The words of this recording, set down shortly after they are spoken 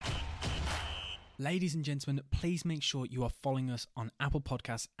Ladies and gentlemen, please make sure you are following us on Apple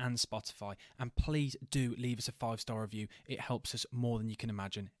Podcasts and Spotify. And please do leave us a 5-star review. It helps us more than you can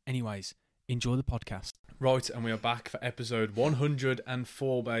imagine. Anyways, enjoy the podcast. Right, and we are back for episode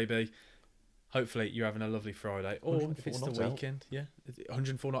 104, baby. Hopefully you're having a lovely Friday. Or if it's the weekend. Yeah,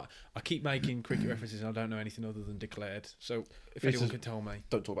 104 not. I keep making cricket references and I don't know anything other than declared. So if anyone can tell me.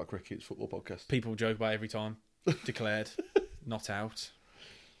 Don't talk about cricket, it's a football podcast. People joke about it every time. Declared. Not out.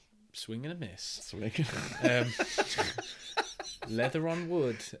 Swing and a miss. Swing. Leather on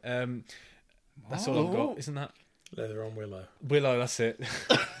wood. That's all I've got, isn't that? Leather on willow. Willow, that's it.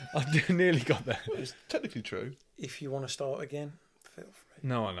 I nearly got there. Well, it's technically true. If you want to start again, feel free.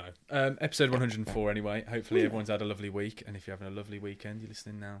 No, I know. Episode 104 anyway. Hopefully everyone's had a lovely week. And if you're having a lovely weekend, you're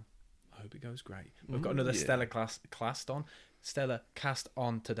listening now, I hope it goes great. We've got another Stella cast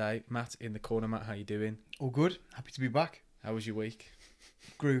on today. Matt in the corner. Matt, how you doing? All good. Happy to be back. How was your week?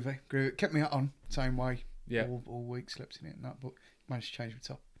 Groovy. Kept me on same way. Yeah. All week, slept in it and that, but managed to change my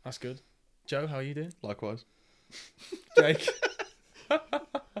top. That's good. Joe, how are you doing? Likewise. Jake? I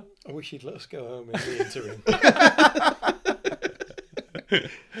wish you'd let us go home in the interim.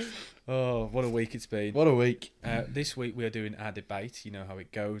 Oh, what a week it's been. What a week. This week we are doing our debate. You know how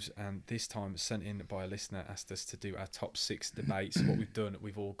it goes. And this time, sent in by a listener, asked us to do our top 6 debates. What we've done,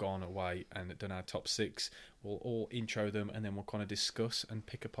 we've all gone away and done our top 6. We'll all intro them and then we'll kind of discuss and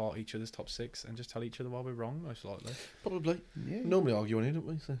pick apart each other's top 6 and just tell each other why we're wrong, most likely. Probably. Yeah. We normally argue on it, don't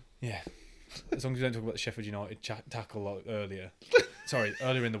we? So. Yeah. As long as we don't talk about the Sheffield United tackle earlier. Sorry,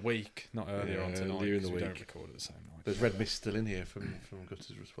 earlier in the week, not earlier on tonight. Earlier in the we week. don't record at the same night. There's red mist still in here from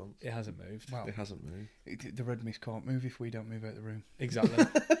Gutter's response. It hasn't moved. Well, It hasn't moved. the red mist can't move if we don't move out the room. Exactly.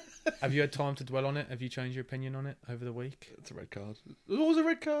 Have you had time to dwell on it? Have you changed your opinion on it over the week? It's a red card. There's always a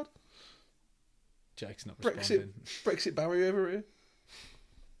red card. Jake's not responding. Brexit Barry over here.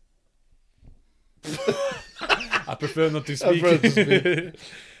 I prefer not to speak.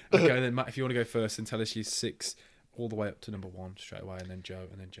 Okay, then Matt, if you want to go first and tell us your 6 all the way up to number 1 straight away, and then Joe,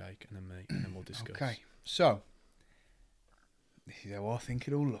 and then Jake, and then me, and then we'll discuss. Okay, so this is how I think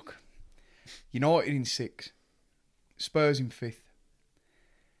it'll look. United in 6, Spurs in 5th,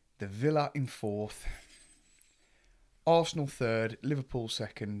 the Villa in 4th, Arsenal 3rd, Liverpool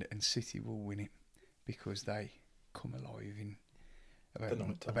 2nd, and City will win it because they come alive in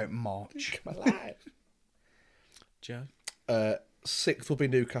about March. Come alive. Joe? 6th will be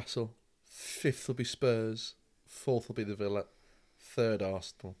Newcastle. 5th will be Spurs. 4th will be the Villa. 3rd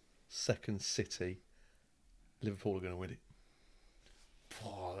Arsenal. 2nd City. Liverpool are going to win it.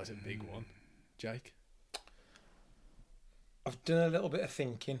 Oh, that's a big one. Jake? I've done a little bit of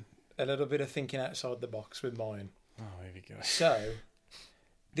thinking outside the box with mine. Oh, here we go. So,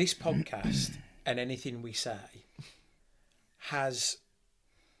 this podcast and anything we say has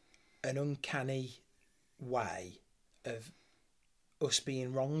an uncanny way of us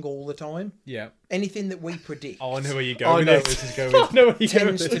being wrong all the time. Yeah. Anything that we predict. Oh, I know where you're going. I know where this is going.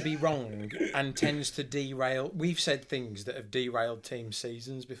 Tends to be wrong and tends to derail. We've said things that have derailed team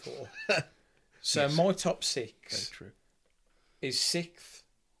seasons before. So Yes. my top Very 6 true. is 6th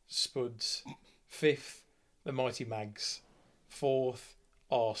Spuds, 5th the Mighty Mags, 4th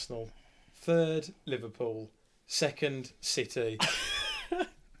Arsenal, 3rd Liverpool, 2nd City,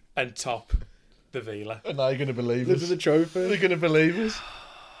 and top the Villa. And now you're going to believe Live us. the trophy. You're going to believe us.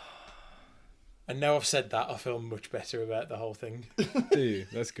 And now I've said that, I feel much better about the whole thing. Do you?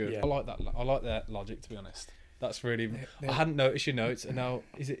 That's good. Yeah. I like that. I like that logic, to be honest. That's really. Yeah. I hadn't noticed your notes, and now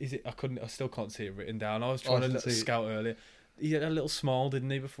is it? I still can't see it written down. I was trying didn't to see it. scout earlier. He had a little smile, didn't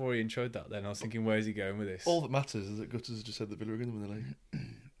he, before he introed that? Then I was thinking, where's he going with this? All that matters is that Gutters has just said that Villa are going to win the league.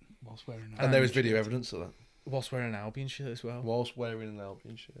 Whilst wearing And there is video evidence of that. Whilst wearing an Albion shirt as well. Whilst wearing an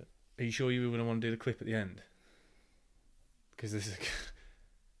Albion shirt. Are you sure you were going to want to do the clip at the end? Because this is.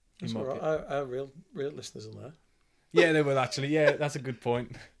 That's all right. Our real listeners on there. Yeah, they will actually. Yeah, that's a good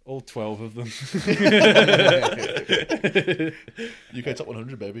point. All 12 of them. UK top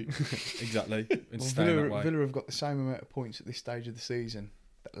 100, baby. Exactly. And Well, staying that way. Villa have got the same amount of points at this stage of the season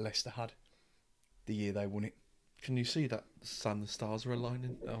that Leicester had the year they won it. Can you see that, Sam? The stars are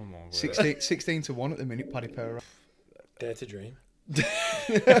aligning. Oh my word. 16 to 1 at the minute, Paddy Power. Dare to dream.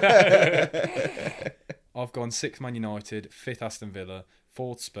 I've gone 6th Man United, 5th Aston Villa,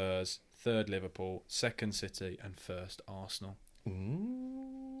 4th Spurs, 3rd Liverpool, 2nd City, and 1st Arsenal.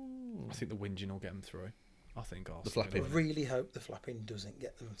 I think the whinging will get them through. I think Arsenal. The flapping. I really hope the flapping doesn't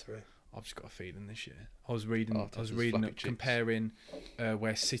get them through. I've just got a feeling this year. I was reading Arteta's flappy cheeks. comparing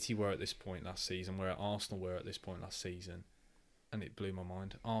where City were at this point last season, where Arsenal were at this point last season, and it blew my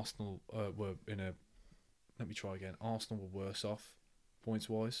mind. Arsenal were in a. Let me try again. Arsenal were worse off points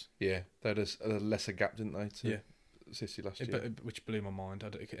wise. Yeah, they had a lesser gap, didn't they, to Yeah. City last year? Which blew my mind.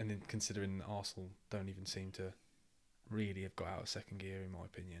 And then considering Arsenal don't even seem to really have got out of second gear, in my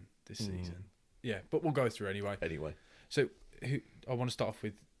opinion, this season. Yeah, but we'll go through anyway. So I want to start off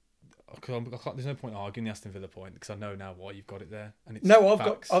with. There's no point arguing the Aston Villa point because I know now why you've got it there. And it's No,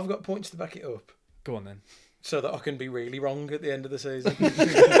 facts. I've got points to back it up. Go on then. So that I can be really wrong at the end of the season. Do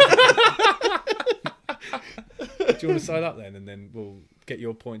you want to say that then, and then we'll get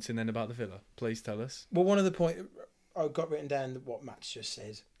your points in then about the Villa? Please tell us. Well, one of the points I've got written down what Matt's just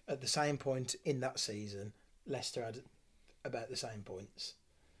said. At the same point in that season, Leicester had about the same points.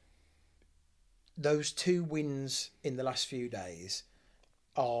 Those 2 wins in the last few days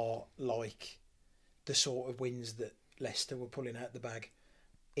are like the sort of wins that Leicester were pulling out the bag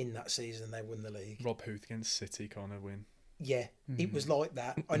in that season. They won the league. Rob Huth against City kind of win. Yeah, it was like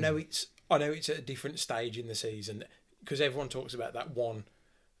that. I know it's at a different stage in the season because everyone talks about that one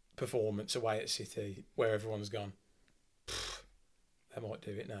performance away at City where everyone's gone, they might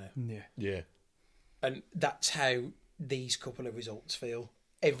do it now. Yeah. And that's how these couple of results feel.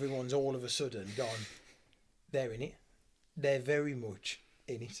 Everyone's all of a sudden gone, they're in it. They're very much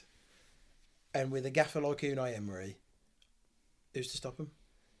in it. And with a gaffer like Unai Emery, who's to stop them?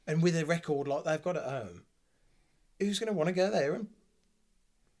 And with a record like they've got at home, who's going to want to go there and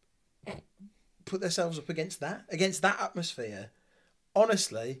put themselves up against that atmosphere?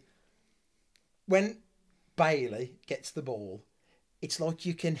 Honestly, when Bailey gets the ball, it's like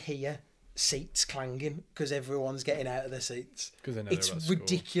you can hear seats clanging because everyone's getting out of their seats. Because they know It's they're about to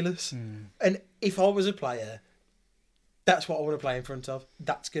ridiculous. score. And if I was a player, that's what I want to play in front of.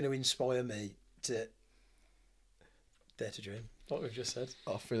 That's going to inspire me to dare to dream, like we've just said.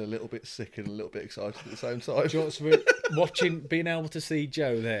 I feel a little bit sick and a little bit excited at the same time. Do you know what's being able to see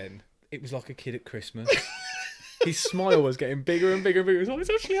Joe then, it was like a kid at Christmas. His smile was getting bigger and bigger and bigger. It was like, it's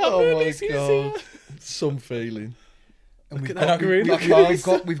actually happening. Oh my He's here. God. Some feeling. And Look at that grin.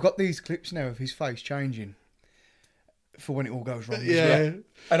 we've got these clips now of his face changing for when it all goes wrong. Yeah.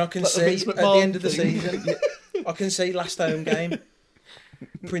 And I can Like the see Vince at the McMahon end of the thing. season, I can see last home game,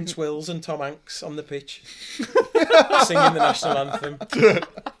 Prince Wills and Tom Hanks on the pitch singing the national anthem.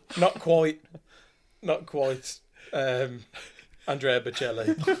 Not quite. Andrea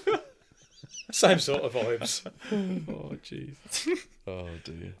Bocelli. Same sort of vibes. Oh, jeez. Oh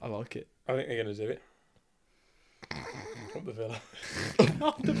dear. I like it. I think they're going to do it. Up the Villa.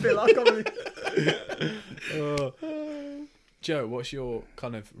 The Villa, Joe, what's your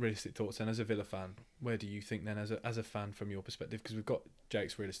kind of realistic thoughts then as a Villa fan? Where do you think then as a fan from your perspective? Because we've got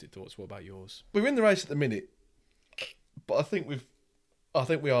Jake's realistic thoughts. What about yours? We're in the race at the minute, but I think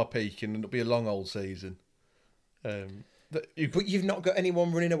we are peaking, and it'll be a long old season. But you've not got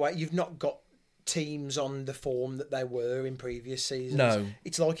anyone running away. You've not got teams on the form that they were in previous seasons. No.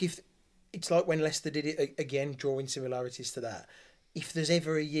 It's like when Leicester did it again, drawing similarities to that. If there's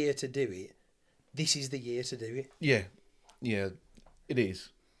ever a year to do it, this is the year to do it. Yeah, it is.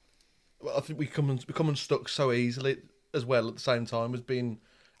 Well, I think we come unstuck so easily as well at the same time as being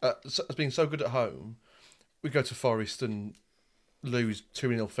so good at home. We go to Forest and lose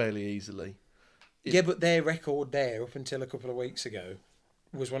 2-0 fairly easily. Yeah, but their record there up until a couple of weeks ago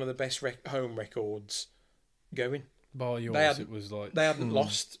was one of the best home records going. By yours, it was like they hadn't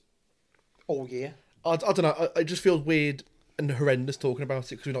lost all year. I don't know. It just feels weird and horrendous talking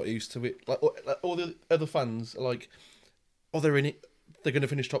about it because we're not used to it. Like all the other fans are like, oh, they're in it. They're going to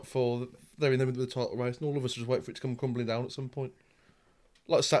finish top 4. They're in the title race, and all of us just wait for it to come crumbling down at some point.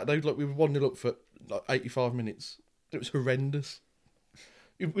 Like Saturday, like we were 1-0 up for like 85 minutes. It was horrendous.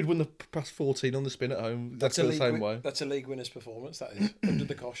 We'd won the past 14 on the spin at home. That's the same way. That's a league winner's performance. That is under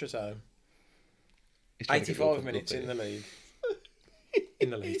the cosh at home. 85 85 minutes in the league.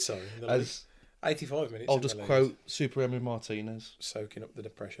 In the league, sorry. In the league. 85 minutes. I'll in just the quote league. Super Emmy Martinez. Soaking up the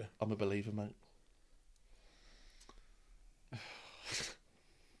pressure. I'm a believer, mate.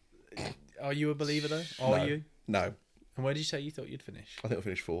 Are you a believer though? No. Are you? No, And where did you say you thought you'd finish? I think I'll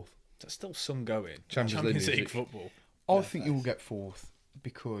finish 4th. That's still some going. Champions League music. football. I think you'll get 4th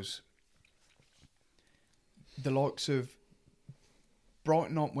because the likes of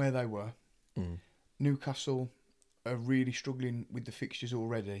Brighton aren't where they were. Newcastle are really struggling with the fixtures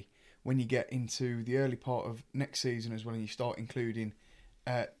already. When you get into the early part of next season as well, and you start including,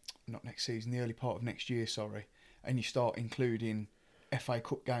 not next season, the early part of next year, sorry, and you start including FA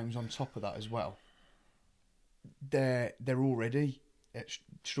Cup games on top of that as well, they're already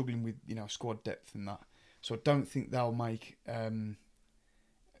struggling with squad depth and that. So I don't think they'll make a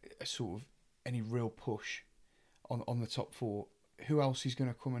sort of any real push on the top 4. Who else is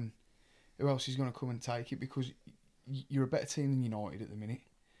going to come and take it? Because you're a better team than United at the minute.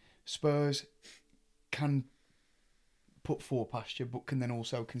 Spurs can put 4 past you, but can then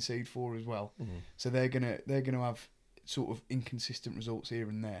also concede 4 as well. Mm-hmm. So they're gonna have sort of inconsistent results here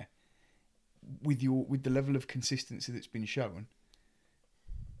and there. With the level of consistency that's been shown,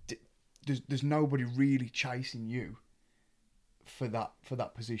 there's nobody really chasing you for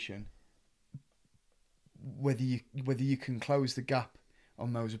that position. Whether you can close the gap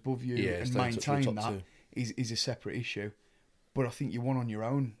on those above you and maintain that is a separate issue. But I think you're one on your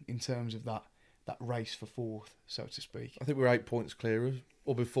own in terms of that race for 4th, so to speak. I think we're 8 points clear,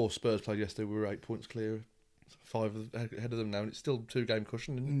 or before Spurs played yesterday, we were 8 points clear. 5 ahead of them now, and it's still 2-game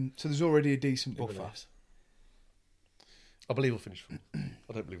cushion, isn't it? So there's already a decent buffer. I believe we'll finish 4th.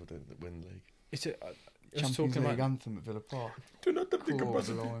 I don't believe we'll win the league. It's a Champions League anthem at Villa Park. Do not have the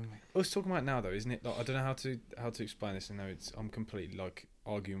capacity. I was talking about now though, isn't it? Like, I don't know how to explain this. I know I'm completely like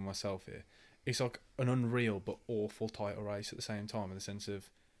arguing myself here. It's like an unreal but awful title race at the same time, in the sense of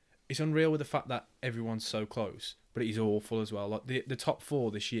it's unreal with the fact that everyone's so close, but it is awful as well. Like the top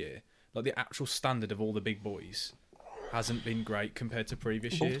 4 this year, like the actual standard of all the big boys hasn't been great compared to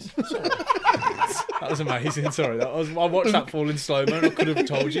previous years. That was amazing. Sorry, I watched that fall in slow-mo and I could have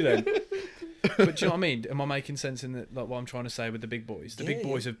told you then. But do you know what I mean? Am I making sense in like what I'm trying to say with the big boys? The big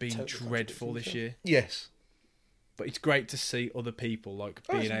boys have been totally dreadful this year. Yes. But it's great to see other people like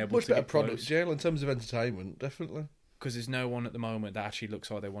being able much to better get product, close. Jail, in terms of entertainment, definitely. Because there's no one at the moment that actually looks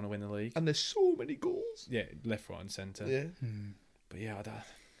like they want to win the league. And there's so many goals. Yeah, left, right, and centre. Yeah. But yeah,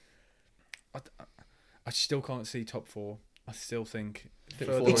 I still can't see top 4. I still think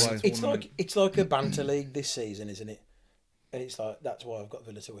it's like a banter league this season, isn't it? And it's like that's why I've got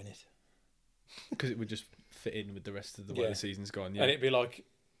Villa to win it. Because it would just fit in with the rest of the way the season's gone. Yeah. And it'd be like,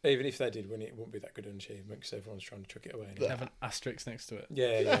 even if they did win it, it wouldn't be that good an achievement because everyone's trying to chuck it away. Have an asterisk next to it.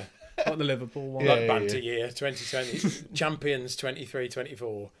 Yeah. Like the Liverpool one. Like banter year, 2020. Champions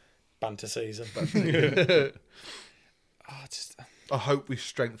 23-24. Banter season. I hope we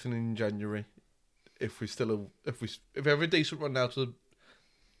strengthen in January. If we have a decent run now to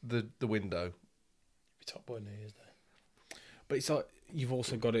the window. Be top boy New Year's Day. But it's like you've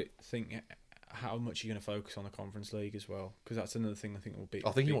also got to think how much you're going to focus on the Conference League as well, because that's another thing I think will be.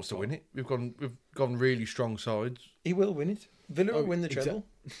 I think he wants to win it. We've gone really strong sides. He will win it. Villa will win the treble.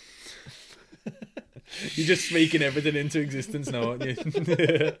 You're just speaking everything into existence now, aren't you?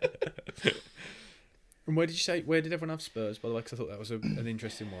 And where did everyone have Spurs, by the way? Because I thought that was an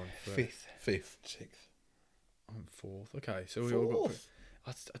interesting one. 5th. 6th. I'm 4th. Okay, so we all got.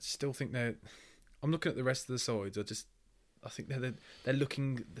 I still think they're. I'm looking at the rest of the sides. I think they're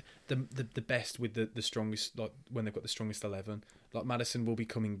looking the best with the strongest, like when they've got the strongest 11. Like Maddison will be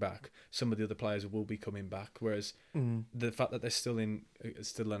coming back. Some of the other players will be coming back. Whereas the fact that they're still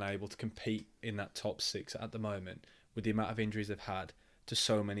unable to compete in that top 6 at the moment, with the amount of injuries they've had to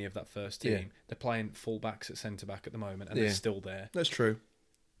so many of that first team, they're playing full-backs at centre back at the moment, and they're still there. That's true.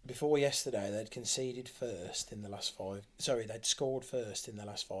 Before yesterday, they'd conceded first in the last 5. Sorry, they'd scored first in the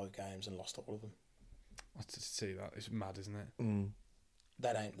last 5 games and lost all of them. I just see that. It's mad, isn't it?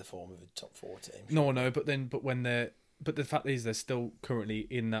 That ain't the form of a top 4 team. No, but the fact is they're still currently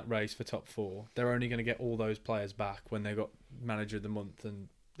in that race for top 4. They're only going to get all those players back when they got manager of the month and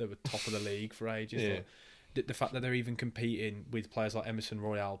they were top of the league for ages. Yeah. Like, the fact that they're even competing with players like Emerson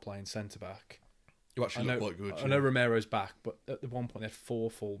Royale playing centre back. You actually look quite good. I know Romero's back, but at the one point they had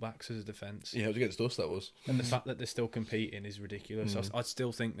 4 full-backs as a defence. Yeah, it was against us, that was. And the fact that they're still competing is ridiculous. I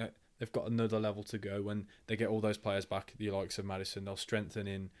still think that they've got another level to go when they get all those players back, the likes of Maddison. They'll strengthen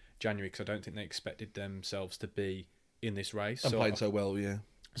in January, because I don't think they expected themselves to be in this race. And playing so well, yeah.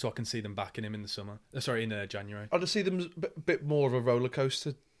 So I can see them backing him in the summer. In January. I just see them as a bit more of a roller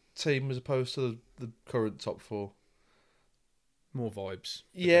coaster team as opposed to the current top 4. More vibes.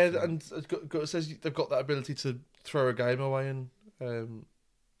 Yeah, and it says they've got that ability to throw a game away and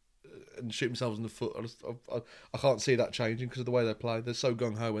shoot themselves in the foot. I can't see that changing because of the way they play. They're so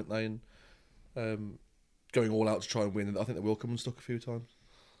gung ho, weren't they? And going all out to try and win. And I think they will come unstuck a few times.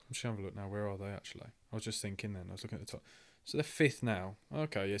 I'm just having a look now. Where are they actually? I was just thinking then. I was looking at the top. So they're 5th now.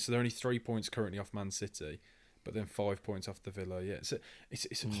 Okay, yeah. So they're only 3 points currently off Man City, but then 5 points off the Villa. Yeah,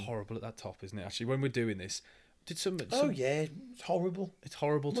 it's horrible at that top, isn't it? Actually, when we're doing this, it's horrible. It's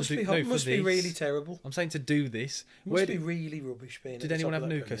horrible to do. Must be really terrible. I'm saying to do this. Must be really rubbish. Did anyone have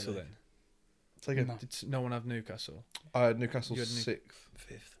Newcastle then? No. Did no one have Newcastle? I had Newcastle 6th.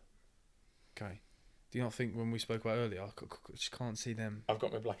 5th. Okay. Do you not think when we spoke about earlier, I just can't see them? I've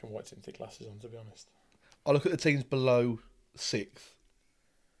got my black and white tinted glasses on, to be honest. I look at the teams below 6th,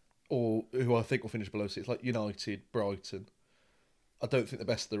 or who I think will finish below 6th, like United, Brighton. I don't think the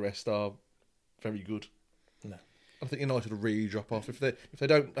best of the rest are very good. No. I think United will really drop off if they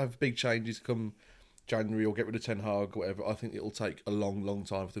don't have big changes come January or get rid of Ten Hag or whatever. I think it'll take a long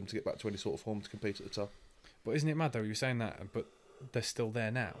time for them to get back to any sort of form to compete at the top. But isn't it mad though? You were saying that, but they're still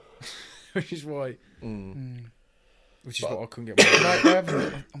there now, which is why. Which is what I couldn't get. They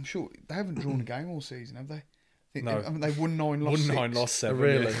haven't, I'm sure they haven't drawn a game all season, have they? No. Haven't they won 9, lost 6? 9, lost 7.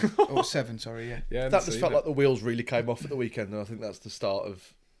 Really? Yeah. Oh, 7, sorry, yeah. Yeah, That just felt like the wheels really came off at the weekend, and I think that's the start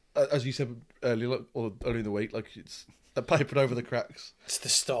of, as you said earlier, or earlier in the week, like it's papered over the cracks. It's the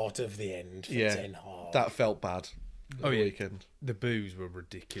start of the end for Ten Hag. That felt bad. The weekend. The boos were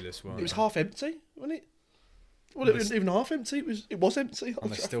ridiculous, weren't It was they? half empty, wasn't it? Well, it wasn't even half empty. It was empty. And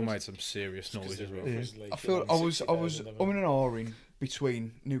they still made some serious noise as well. I feel I was in an R-ing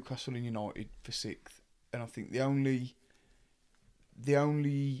between Newcastle and United for 6th, and I think the only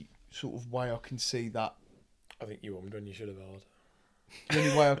sort of way I can see that, I think you ummed when you should have held. the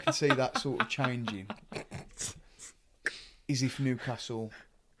only way I can see that sort of changing is if Newcastle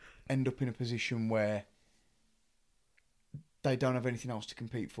end up in a position where they don't have anything else to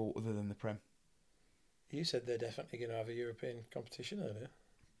compete for other than the Prem. You said they're definitely going to have a European competition earlier.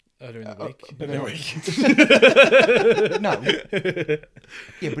 Earlier in the week. No.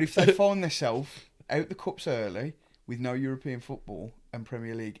 Yeah, but if they find themselves out the cups early with no European football and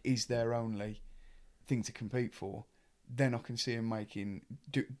Premier League is their only thing to compete for, then I can see them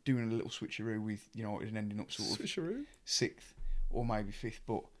doing a little switcheroo with United and ending up sort of 6th or maybe 5th.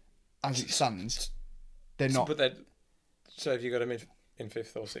 But as it stands, they're not. So have you got them in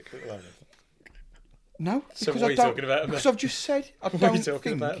 5th or 6th at the moment? No. So what are you talking about? Because I've just said I What don't are you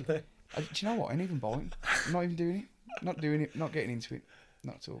talking think. about there? Do you know what? I ain't even buying. I'm not even doing it. Not doing it. Not getting into it.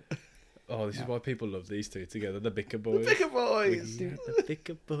 Not at all. Oh, this is why people love these two together. The Bicker Boys. The Bicker Boys. We are the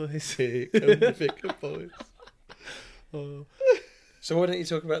Bicker Boys. The Bicker Boys. Oh. So why don't you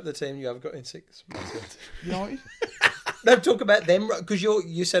talk about the team you have got in 6th? United. No, talk about them because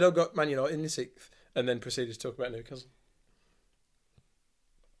you said I've got Man United in the 6th, and then proceeded to talk about Newcastle.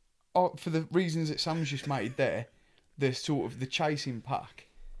 Oh, for the reasons that Sam's just made there, the sort of the chasing pack,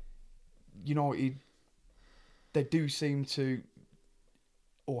 United, they do seem to,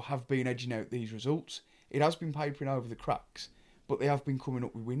 or have been edging out these results. It has been papering over the cracks, but they have been coming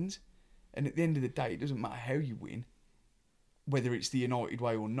up with wins. And at the end of the day, it doesn't matter how you win, whether it's the United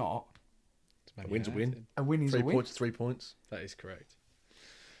way or not. A win's a win. A win is a win. 3 points, 3 points. That is correct.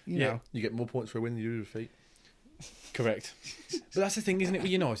 You know. You get more points for a win than you do for a defeat. Correct. But that's the thing, isn't it, with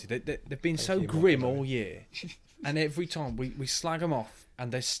United? They've been so grim all year. And every time we slag them off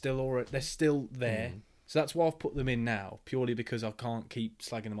and they're still there. So that's why I've put them in now, purely because I can't keep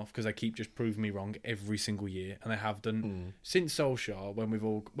slagging them off because they keep just proving me wrong every single year. And they have done since Solskjaer,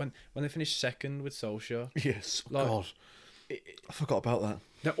 when they finished second with Solskjaer. Yes. Like, God. I forgot about that.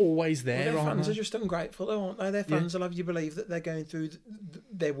 They're always there, Their aren't fans they? are just ungrateful, though, aren't they? Their fans will have you believe that they're going through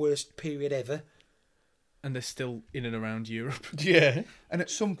their worst period ever. And they're still in and around Europe. Yeah. And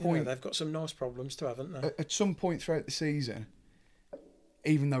at some point, they've got some nice problems too, haven't they? at some point throughout the season,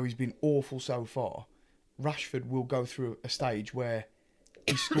 even though he's been awful so far, Rashford will go through a stage where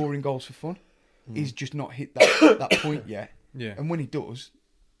he's scoring goals for fun. He's just not hit that point yet. Yeah. And when he does,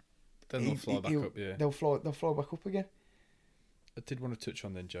 Then they'll fly back up, yeah. They'll fly back up again. I did want to touch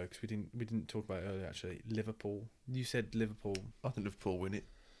on then, Joe, because we didn't talk about it earlier, actually. Liverpool. You said Liverpool. I think Liverpool win it.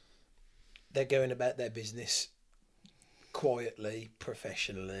 They're going about their business quietly,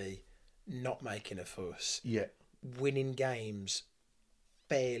 professionally, not making a fuss. Yeah. Winning games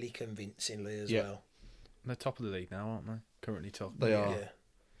fairly convincingly as well. They're top of the league now, aren't they? Currently top. They are. Yeah.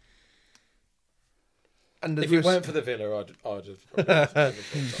 And If it weren't for the Villa, I'd have probably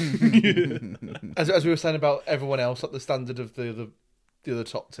as we were saying about everyone else, like the standard of the other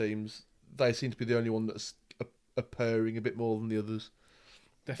top teams, they seem to be the only one that's purring a bit more than the others.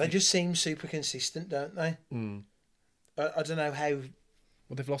 They just seem super consistent, don't they? I don't know how.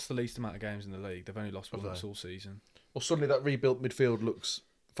 Well, they've lost the least amount of games in the league. They've only lost once all season. Well, suddenly that rebuilt midfield looks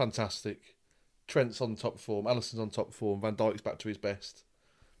fantastic. Trent's on top form, Alisson's on top form, Van Dijk's back to his best.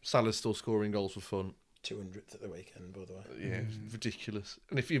 Salah's still scoring goals for fun. 200th at the weekend, by the way. Yeah, it's ridiculous.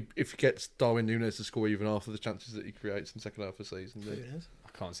 And if you get Darwin Núñez to score even half of the chances that he creates in the second half of the season, I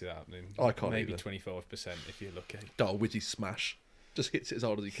can't see that happening. I can't Maybe either. 25% if you're lucky. Witty smash. Just hits it as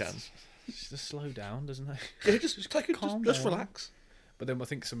hard as he can. Just slow down, doesn't it? Yeah, just take it, calm just down. relax. But then I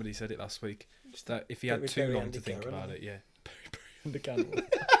think somebody said it last week that if he But had with too Barry long Andy to think Carroll, about eh? it, yeah. Barry and the candle.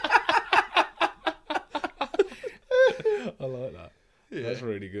 I like that. Yeah. That's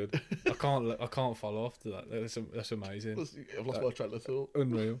really good. I can't follow after that. That's amazing. I've lost my train of thought.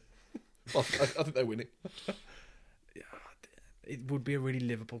 Unreal. I think they win it. it would be a really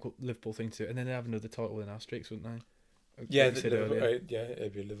Liverpool thing to, and then they have another title in Asterix, wouldn't they? Yeah, Like you said earlier.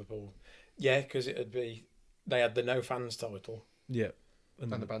 it'd be Liverpool. Yeah, because it'd be they had the no fans title Yeah,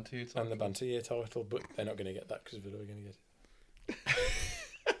 And the banter year and the banter year title, but they're not going to get that because Villa are going to get it.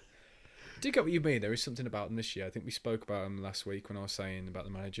 I do get what you mean. There is something about them this year. I think we spoke about them last week when I was saying about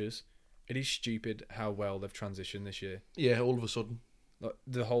the managers. It is stupid how well they've transitioned this year. Yeah, all of a sudden. Like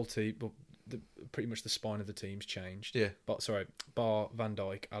the whole team, but pretty much the spine of the team's changed. Yeah. Bar Van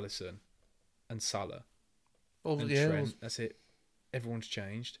Dijk, Alisson, and Salah, Oh, and yeah. Trent. That's it. Everyone's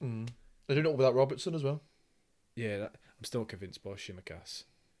changed. They're doing it all without Robertson as well. Yeah, I'm still convinced by Shimaka's.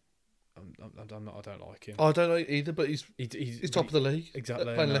 I'm not. I don't like him. I don't know either, but he's top of the league.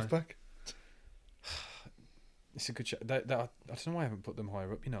 Exactly. Playing left back. It's a good shot. I don't know why I haven't put them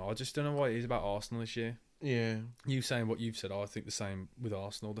higher up. I just don't know why it is about Arsenal this year. Yeah. You saying what you've said, I think the same with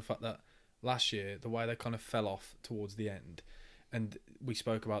Arsenal. The fact that last year, the way they kind of fell off towards the end, and we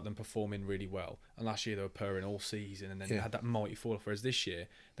spoke about them performing really well, and last year they were purring all season, and then they had that mighty fall off. Whereas this year,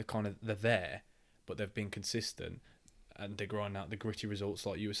 they're there, but they've been consistent, and they're grinding out the gritty results,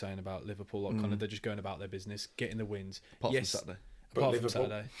 like you were saying about Liverpool. Like kind of they're just going about their business, getting the wins. Apart from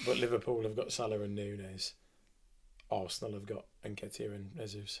Saturday. But Liverpool have got Salah and Nunes. Arsenal have got Nketiah and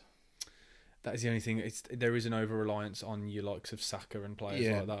Jesus. That is the only thing. There is an over reliance on your likes of Saka and players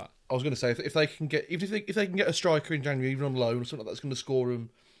like that. I was going to say if they can get if they can get a striker in January, even on loan or something like that's going to score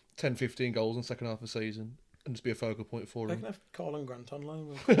them 10, 15 goals in the second half of the season and just be a focal point for They them. can have Carl Grant on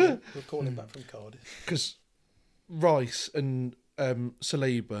loan. We'll call him back from Cardiff. Because Rice and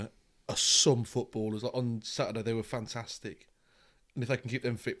Saliba are some footballers. Like on Saturday, they were fantastic. And if they can keep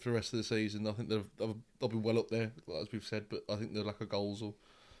them fit for the rest of the season, I think they'll be well up there, as we've said. But I think the lack of goals or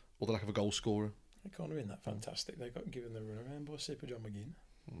the lack of a goal scorer. They can't have been that fantastic. They got given the run around by Super John McGinn.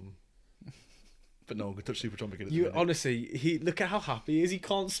 But no one could touch Super John McGinn. Honestly, look at how happy he is. He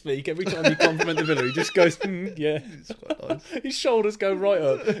can't speak. Every time you compliment the Villa, he just goes, yeah. It's quite nice. His shoulders go right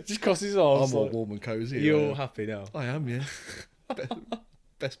up. Just crosses his arms. I'm all warm and cosy. You're happy now. I am, yeah.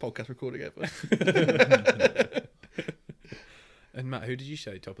 Best podcast recording ever. And Matt, who did you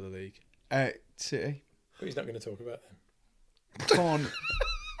say top of the league? City. But he's not going to talk about them. Can't.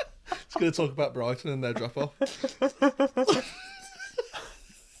 He's going to talk about Brighton and their drop off.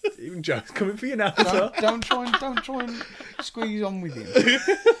 Even Joe's coming for you now. Don't try and squeeze on with him.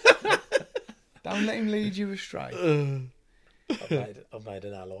 Don't let him lead you astray. I've made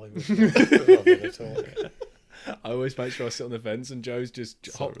an ally with Villa talk. I always make sure I sit on the fence, and Joe's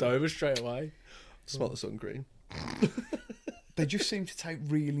just hopped over straight away. Smell the sun green. They just seem to take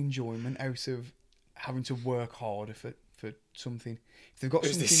real enjoyment out of having to work harder for something. If they've got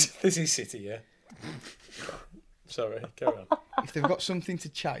something, this is City, yeah. Sorry, carry on. If they've got something to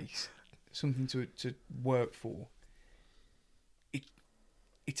chase, something to work for,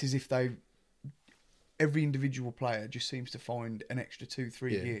 it's as if every individual player just seems to find an extra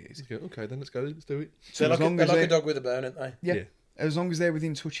 2-3 years. Okay, then let's go. Let's do it. So they're like a dog with a bone, aren't they? Yeah. As long as they're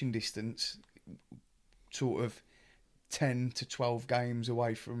within touching distance, sort of 10 to 12 games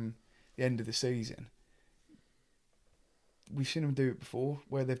away from the end of the season. We've seen them do it before,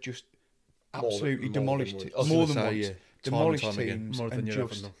 where they've just absolutely demolished it. More than once. Demolished teams. More than and you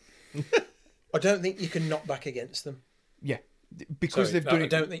just... I don't think you can knock back against them. Yeah. Because they've done it.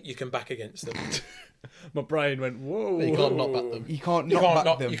 I don't think you can back against them. My brain went, whoa. You can't knock back them. You can't knock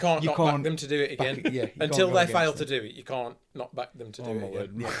back them. You can't knock back them to do it again. Until they fail to do it, you can't knock back them to do it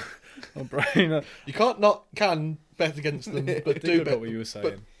again. My brain. You can bet against them, but do bet. What you were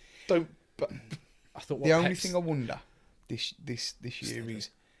saying. Don't. I thought the only thing I wonder this year is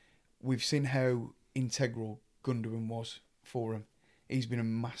we've seen how integral Gundogan was for him. He's been a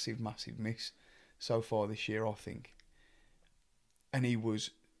massive, massive miss so far this year, I think. And he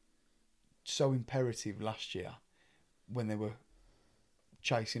was so imperative last year when they were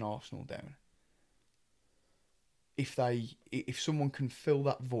chasing Arsenal down. If someone can fill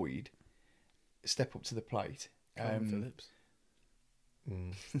that void, step up to the plate. Phillips.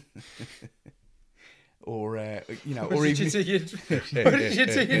 Or or did you see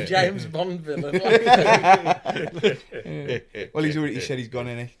your James Bond villain? Well, he said he's gone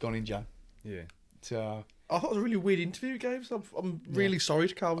in Jan. Yeah. So I thought it was a really weird interview he gave. So I'm really sorry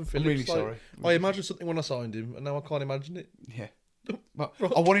to Calvin Phillips. I'm really sorry. I imagined something when I signed him, and now I can't imagine it. Yeah. But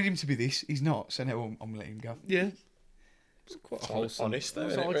I wanted him to be this. He's not, so now I'm letting him go. Yeah. It's quite honest, though.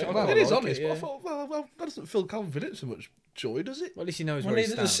 Isn't it, It is honest, but I thought, well, that doesn't fill Calvin Phillips so much joy, does it? Well, at least he knows well, where he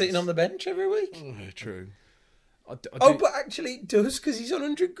he's stands. just sitting on the bench every week. Oh, true. But actually it does, because he's on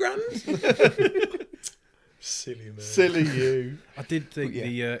 100 grand. Silly man. Silly you. I did think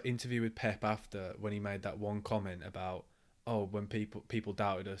the interview with Pep after, when he made that one comment about when people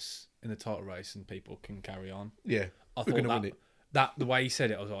doubted us in the title race and people can carry on. Yeah, I we're thought going to win it. That the way he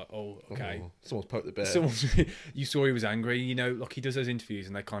said it, I was like, oh, okay. Oh, someone's poked the bear. You saw he was angry. You know, like he does those interviews,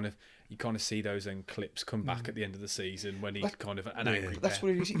 and you kind of see those clips come back at the end of the season when he's kind of an angry. That's bear.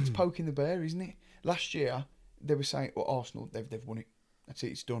 what it is. It's poking the bear, isn't it? Last year they were saying, "Well, Arsenal, they've won it. That's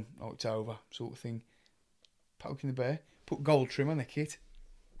it. It's done. Oh, it's over." Sort of thing. Poking the bear. Put gold trim on their kit.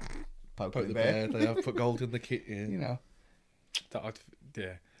 Poking the bear. They have put gold in the kit. Yeah. You know.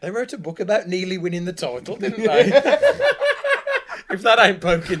 Yeah. They wrote a book about Neely winning the title, didn't they? If that ain't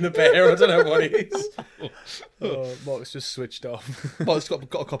poking the bear, I don't know what it is. Mark's just switched off. Mike's got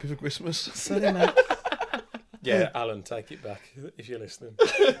a copy for Christmas. Sorry, mate. Yeah, Alan, take it back if you're listening.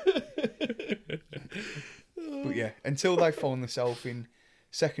 But yeah, until they find themselves in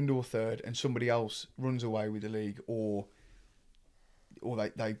second or third and somebody else runs away with the league, or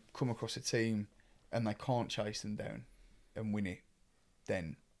they come across a team and they can't chase them down and win it,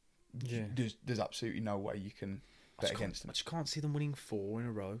 then there's absolutely no way you can bet against them. I just can't see them winning 4 in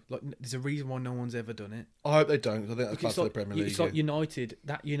a row. Like, there's a reason why no one's ever done it. I hope they don't. I think that's bad for the Premier League. It's like United,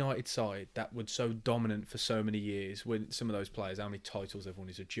 that United side that was so dominant for so many years. When some of those players, how many titles they've won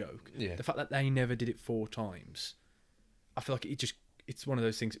is a joke. Yeah. The fact that they never did it 4 times, I feel like it's one of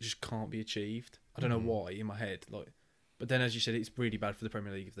those things that just can't be achieved. I don't know why in my head. But then, as you said, it's really bad for the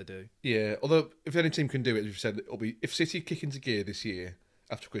Premier League if they do. Yeah, although if any team can do it, as you've said, it'll be if City kick into gear this year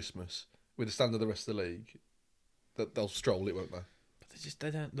after Christmas with the standard of the rest of the league, that they'll stroll it, won't they? But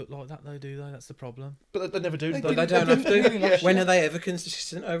they don't look like that though, do they? That's the problem. But they never do. But they don't have to. When are they ever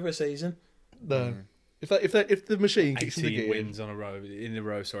consistent over a season? No. If the machine kicks into 18 gear, wins in a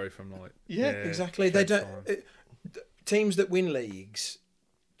row. Sorry, from Exactly. They don't. Teams that win leagues,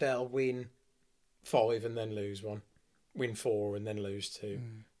 they'll win 5 and then lose 1, win 4 and then lose 2,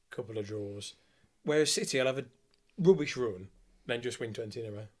 couple of draws. Whereas City will have a rubbish run, then just win 20 in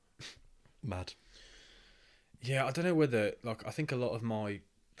a row. Mad. Yeah, I don't know whether I think a lot of my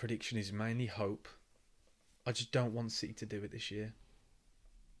prediction is mainly hope. I just don't want City to do it this year.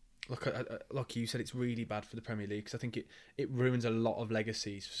 Like you said, it's really bad for the Premier League because I think it ruins a lot of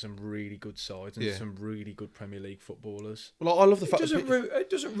legacies for some really good sides and some really good Premier League footballers. Well, I love the fact it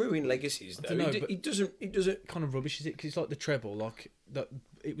doesn't ruin legacies though. It doesn't kind of rubbishes it because it's like the treble. Like that,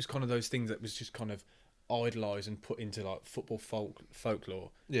 it was kind of those things that was just kind of idolised and put into like football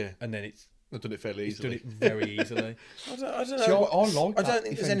folklore. Yeah, and then they've done it fairly easily. Done it very easily. I don't know. See, I don't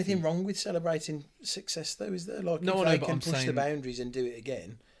think there's anything wrong with celebrating success, though, is there? Like, if they can push the boundaries and do it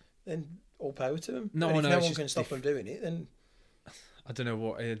again, then all power to them. No, and if no one can stop them doing it, then I don't know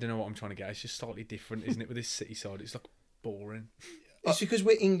what I'm trying to get. It's just slightly different, isn't it? With this City side, it's like boring. It's because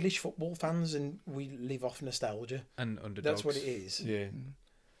we're English football fans and we live off nostalgia and underdogs. That's what it is. Yeah.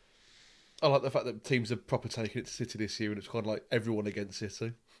 I like the fact that teams are proper taking it to City this year, and it's kind of like everyone against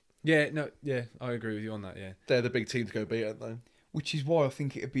City. Yeah, I agree with you on that. Yeah, they're the big team to go beat, aren't they? Which is why I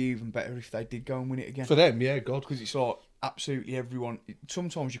think it'd be even better if they did go and win it again. For them, yeah, God, because it's like absolutely everyone.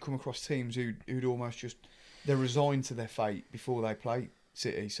 Sometimes you come across teams who'd almost just they're resigned to their fate before they play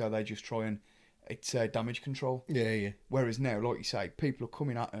City, so they just try and it's damage control. Yeah. Whereas now, like you say, people are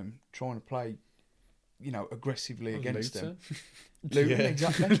coming at them trying to play, aggressively against them. Luton,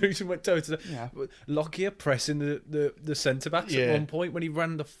 exactly. Luton went toe to toe. Yeah. Lockyer pressing the centre backs at one point when he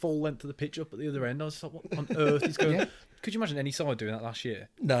ran the full length of the pitch up at the other end. I was like, what on earth is going on? Could you imagine any side doing that last year?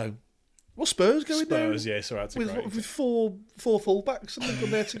 No. Well, Spurs going there. Spurs, yeah, sorry, that's great. With four full-backs and they've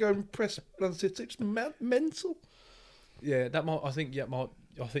gone there to go and press Man City. It's mental. Yeah, I think you're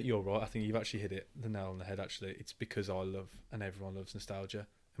right. I think you've actually hit the nail on the head, actually. It's because I love, and everyone loves nostalgia,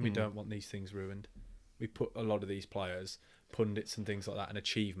 and we don't want these things ruined. We put a lot of these players, pundits and things like that, and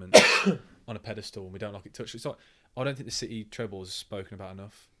achievements on a pedestal, and we don't like it touched. It's like, I don't think the City treble is spoken about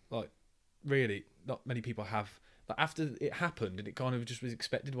enough. Like, really, not many people have. Like, after it happened, and it kind of just was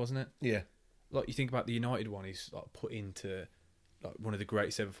expected, wasn't it? Yeah. Like, you think about the United one, is like put into like one of the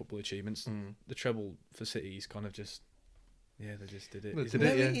greatest ever football achievements. The treble for City is kind of just. Yeah, they just did it.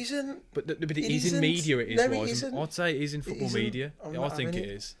 It isn't. But it is in media. It is. No, it isn't. I'd say it is in football media. I think it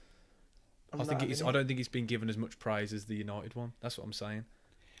is. I think it is. I don't think it's been given as much praise as the United one. That's what I'm saying.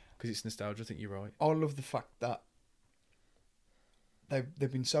 Because it's nostalgia. I think you're right. I love the fact that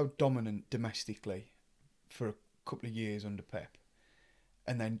they've been so dominant domestically for a couple of years under Pep,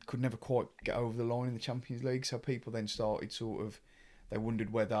 and then could never quite get over the line in the Champions League. So people then started they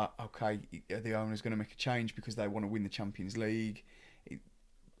wondered whether, okay, are the owners going to make a change because they want to win the Champions League?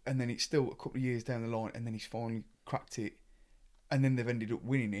 And then it's still a couple of years down the line, and then he's finally cracked it, and then they've ended up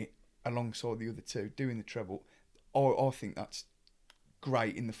winning it alongside the other two, doing the treble. I think that's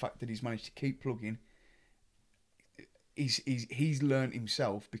great in the fact that he's managed to keep plugging. he's learned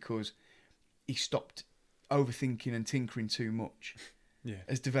himself because he stopped overthinking and tinkering too much. Yeah.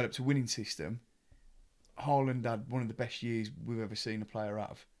 Has developed a winning system. Haaland had one of the best years we've ever seen a player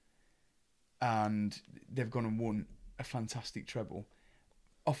have. And they've gone and won a fantastic treble.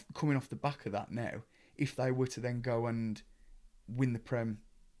 Coming off the back of that now, if they were to then go and win the Prem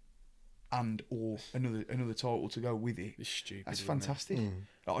and or another title to go with it, It's stupid. that's isn't it? fantastic.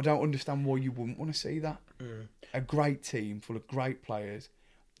 Like, I don't understand why you wouldn't want to see that. A great team full of great players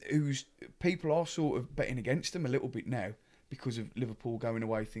whose people are sort of betting against them a little bit now because of Liverpool going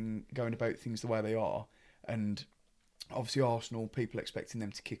about things the way they are, and obviously Arsenal, people expecting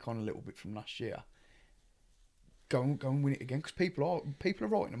them to kick on a little bit from last year. Go and win it again, because people are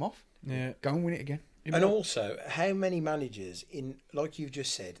writing them off. Yeah. Go and win it again. And also, how many managers like you've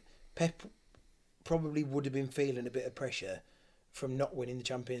just said, Pep probably would have been feeling a bit of pressure from not winning the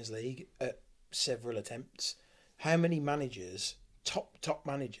Champions League at several attempts. How many managers, top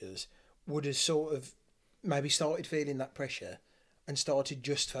managers, would have sort of maybe started feeling that pressure and started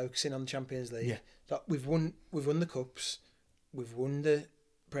just focusing on the Champions League? Yeah. Like we've won the cups, we've won the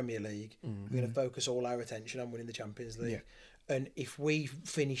Premier League. We're going to focus all our attention on winning the Champions League. Yeah. And if we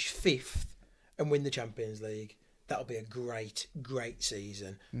finish 5th and win the Champions League, that'll be a great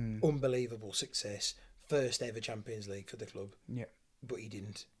season. Unbelievable success. First ever Champions League for the club. Yeah. But he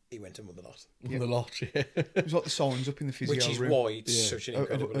didn't. He went and won the lot. The lot, yeah. It was like the signs up in the physio Which is room. why it's such an Of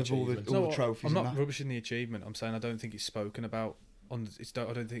incredible all the achievement. all the trophies. I'm and not that. rubbishing the achievement. I'm saying I don't think it's spoken about. I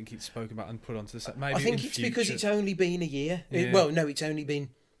don't think it's spoken about and put onto the set. Maybe I think in it's because future. it's only been a year. Yeah. It's only been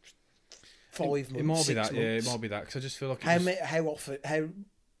 5 months. It might be 6 that. Yeah, it months. might be that because I just feel like How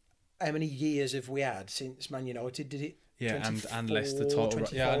many years have we had since Man United did it? yeah, 24, and Leicester title.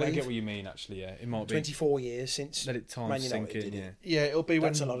 Yeah, I 25? get what you mean. Actually, yeah, it might be. 24 years since Let it time Man sink United in. did Yeah. it. Yeah, it'll be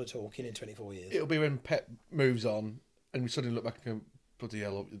when That's a lot of talking in 24 years. it'll be when Pep moves on, and we suddenly look back and go, bloody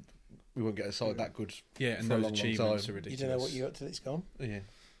hell, we won't get a side that good. Yeah, and for a those long, long achievements time. are You ridiculous. don't know what you got till it's gone. Yeah.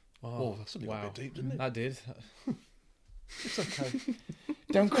 Oh, that suddenly wow. got a bit deep, didn't it? That did. It's okay.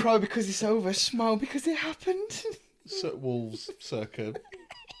 Don't cry because it's over. Smile because it happened. Wolves circa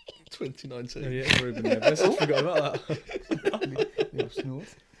 2019. Yeah, Ruben Neves. I forgot about that. Little snort.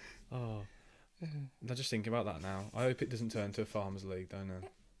 Oh, I just think about that now. I hope it doesn't turn to a farmers' league, don't I?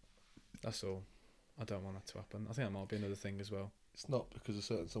 That's all. I don't want that to happen. I think that might be another thing as well. It's not because a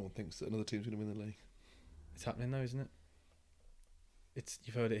certain someone thinks that another team's going to win the league. It's happening though, isn't it?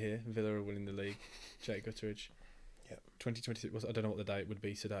 You've heard it here. Villa are winning the league. Jake Gutteridge. Yep. 2026. I don't know what the date would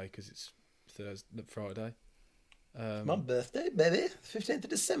be today because it's Friday. My birthday, baby. 15th of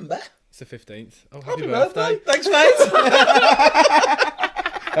December. It's the 15th. Oh, Happy happy birthday. birthday! Thanks, mate.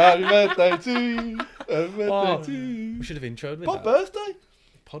 Happy birthday to you. Happy birthday Oh, to you. we should have introed with Pod that. birthday.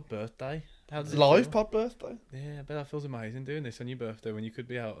 Pod birthday. How does it Live feel? pod birthday. Yeah, I bet that feels amazing doing this on your birthday when you could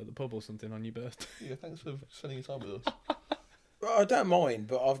be out at the pub or something on your birthday. Yeah, thanks for spending your time with us. Well, I don't mind,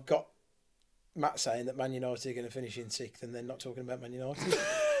 but I've got Matt saying that Man United are going to finish in 6th and then not talking about Man United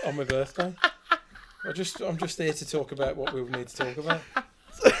on my birthday. I'm just here to talk about what we need to talk about.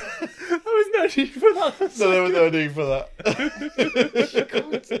 There was no need for that. No, there was no need for that.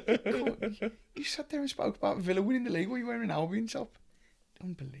 God. You sat there and spoke about Villa winning the league while you were wearing an Albion top.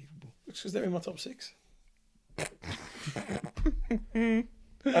 Unbelievable. It's because they're in my top 6. And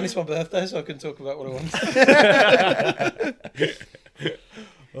it's my birthday, so I can talk about what I want.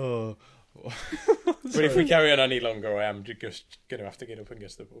 Oh, But if we carry on any longer, I am just going to have to get up and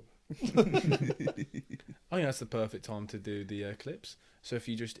get to the pub. I think that's the perfect time to do the clips. So if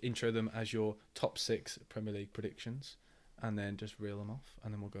you just intro them as your top 6 Premier League predictions, and then just reel them off,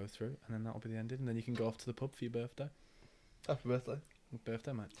 and then we'll go through, and then that'll be the ending, and then you can go off to the pub for your birthday. Happy birthday.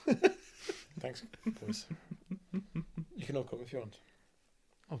 Birthday, mate. Thanks, boys. You can all come if you want.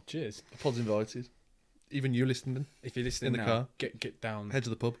 Oh, cheers. The pod's invited. Even you listening. If you're listening In the now, car. get down. Head to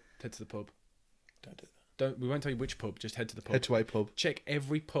the pub. Head to the pub. Don't do that. We won't tell you which pub. Just head to the pub. Head to a pub. Check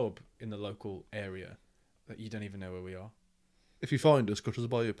every pub in the local area that you don't even know where we are. If you find us, cut us a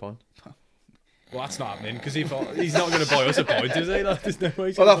buy you a pint. Well, that's not happening because he's not going to buy us a pint, is he? Like, there's no way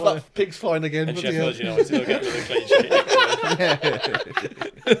he's Well, going to buy that pig's flying again. And bloody hell. Sheffield United will get another clean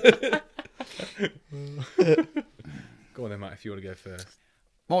sheet. Go on then, Matt, if you want to go first.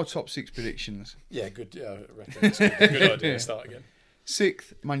 My top 6 predictions. Yeah, good. Yeah, I reckon it's good. Good idea to start again.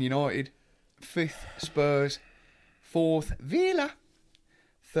 6th, Man United. 5th, Spurs. 4th, Villa.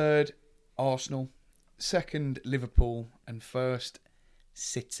 3rd, Arsenal. 2nd, Liverpool. And 1st,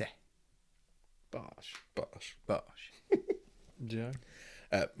 City. Bosh. Bosh. Joe?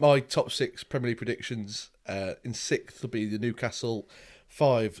 My top 6 Premier League predictions. In 6th will be the Newcastle.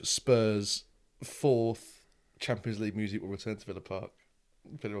 5, Spurs. 4th, Champions League music will return to Villa Park.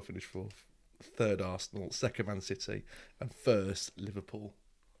 Villa will finish 4th. 3rd Arsenal, 2nd Man City, and 1st Liverpool.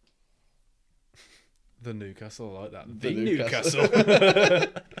 The Newcastle, I like that. The The Newcastle.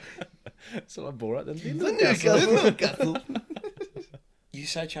 Newcastle. That's what I bought then. The Newcastle. You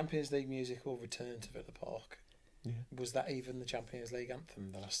say Champions League music will return to Villa Park. Yeah. Was that even the Champions League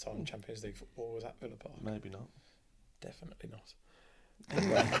anthem the last time Champions League football was at Villa Park? Maybe not. Definitely not.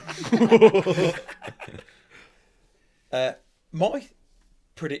 My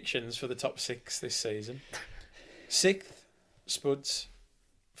predictions for the top 6 this season: 6th, Spuds;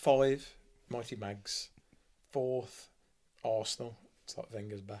 5, Mighty Mags; 4th, Arsenal. It's like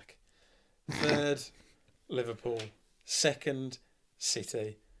Wenger's back. 3rd, Liverpool; 2nd,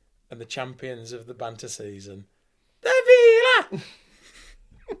 City; and the champions of the banter season, the Villa.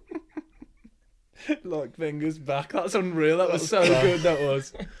 Like Wenger's back. That's unreal. That was so good. That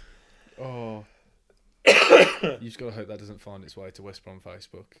was. Oh. You just gotta hope that doesn't find its way to West Brom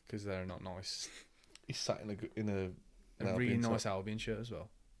Facebook because they're not nice. He's sat in a really Albion nice top. Albion shirt as well.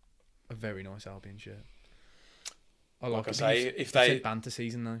 A very nice Albion shirt. I Like I it. say, You've if they- said banter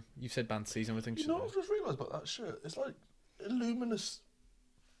season though, you've said banter season. I think. You know what I've just realised about that shirt? It's like luminous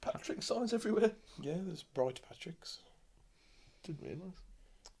Patrick signs everywhere. Yeah, there's Bright Patrick's. Didn't realise.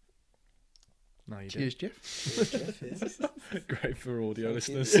 No, you Cheers, Jeff. didn't. Great for audio Thank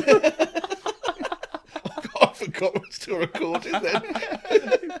you. listeners. I forgot we're still recording then.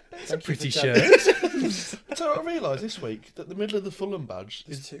 It's a Pretty shirt. So I realised this week that the middle of the Fulham badge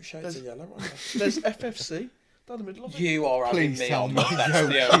There's is 2 shades of yellow. Right? there's FFC down the middle of it. You are having Please me tell on. me That's you're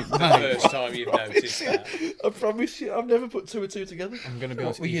the joking, first time you've noticed that. I promise you, I've never put 2 and 2 together. I'm going to be What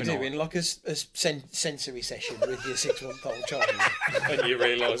honest. were you even I- doing? Like a sensory session with your 6-month-old child, and you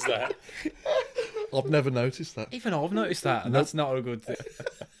realise that? I've never noticed that. Even I've noticed that, and that's not a good thing.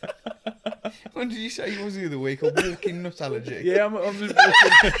 When did you say you was the other week? A walking nut allergy. Yeah, I'm just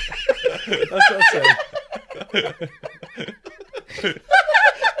walking. That's what I said.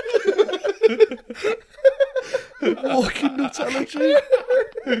 Walking nut allergy.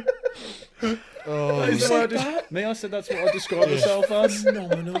 Oh, That's what I I said that's what I describe myself as.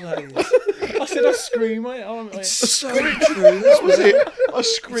 Phenomenal, that is. I said I scream, mate. So true. that was it. I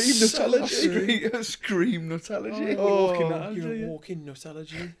screamed nut So allergy. A scream nut allergy. Walking that You're allergy, a yeah. walking nut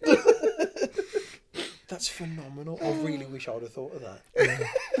allergy. That's phenomenal. I really wish I'd have thought of that.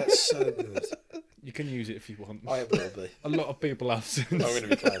 That's so good. You can use it if you want. I will be. A lot of people have since. I'm going to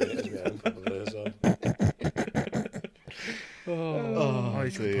be claiming it as my own probably as well. I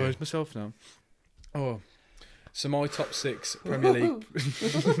need to dear. compose myself now. Oh, so my top 6 Premier League.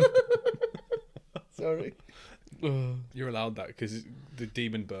 Sorry. You're allowed that because the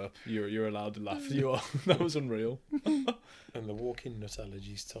demon burp. You're allowed to laugh. You are. That was unreal. And the walking nut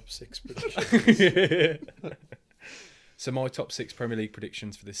allergies top 6 predictions. So my top 6 Premier League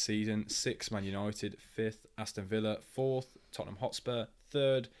predictions for this season: 6th Man United, 5th Aston Villa, 4th Tottenham Hotspur,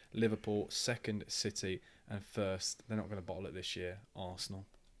 3rd Liverpool, 2nd City, and 1st, they're not going to bottle it this year, Arsenal.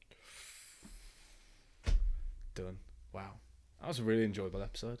 Done. Wow. That was a really enjoyable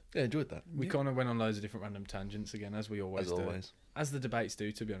episode. Yeah, enjoyed that. We kind of went on loads of different random tangents again, as we always As do. always. As the debates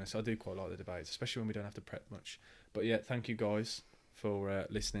do, to be honest. I do quite like the debates, especially when we don't have to prep much. But yeah, thank you guys for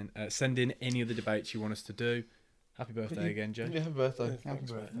listening. Send in any of the debates you want us to do. Happy birthday again, Jay. Yeah, happy birthday.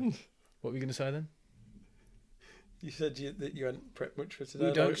 Thanks, birthday. mate. What were you going to say then? You said that you hadn't prepped much for today.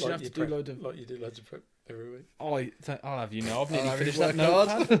 We don't, like, 'cause you have you to do prep- load of- like you do loads of prep every week. I'll have you know, I've nearly I'll have finished your that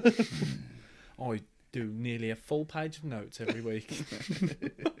work notepad. I do nearly a full page of notes every week.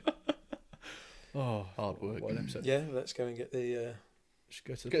 Oh, Hard work. what an episode. Yeah, let's go and get the. Just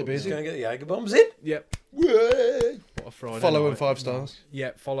go to the Get pub busy. now. Let's go and get the Jaeger bombs in. Yep. Way. What a Friday Follow night. and 5 stars.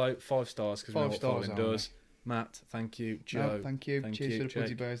 Yeah, follow 5 stars because we know 5 what stars following only. does. Matt, thank you. Joe, No, thank you. thank Cheers you, for the Pudgy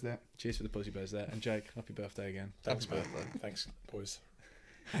Jake. Bears there. cheers for the Pussy Bears there. And Jake, happy birthday again. Thanks, Happy mate. birthday. Thanks, boys.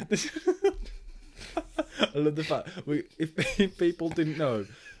 I love the fact if people didn't know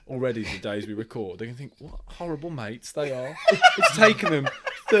already the days we record, they can think what horrible mates they are. It's taken them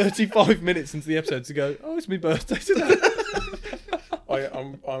 35 minutes into the episode to go, oh, it's my birthday today. I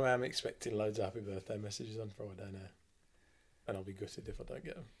am expecting loads of happy birthday messages on Friday now, and I'll be gutted if I don't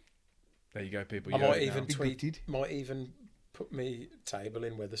get them. There you go, people. I You might heard it even now. Be tweet. gutted. Might even put me table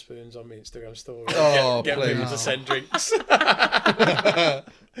in Weatherspoons on my Instagram story. Oh, get people to please. send drinks.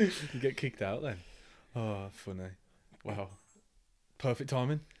 You get kicked out then. Oh, funny. Wow. Perfect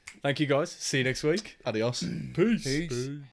timing. Thank you guys. See you next week. Adios. Peace. Peace.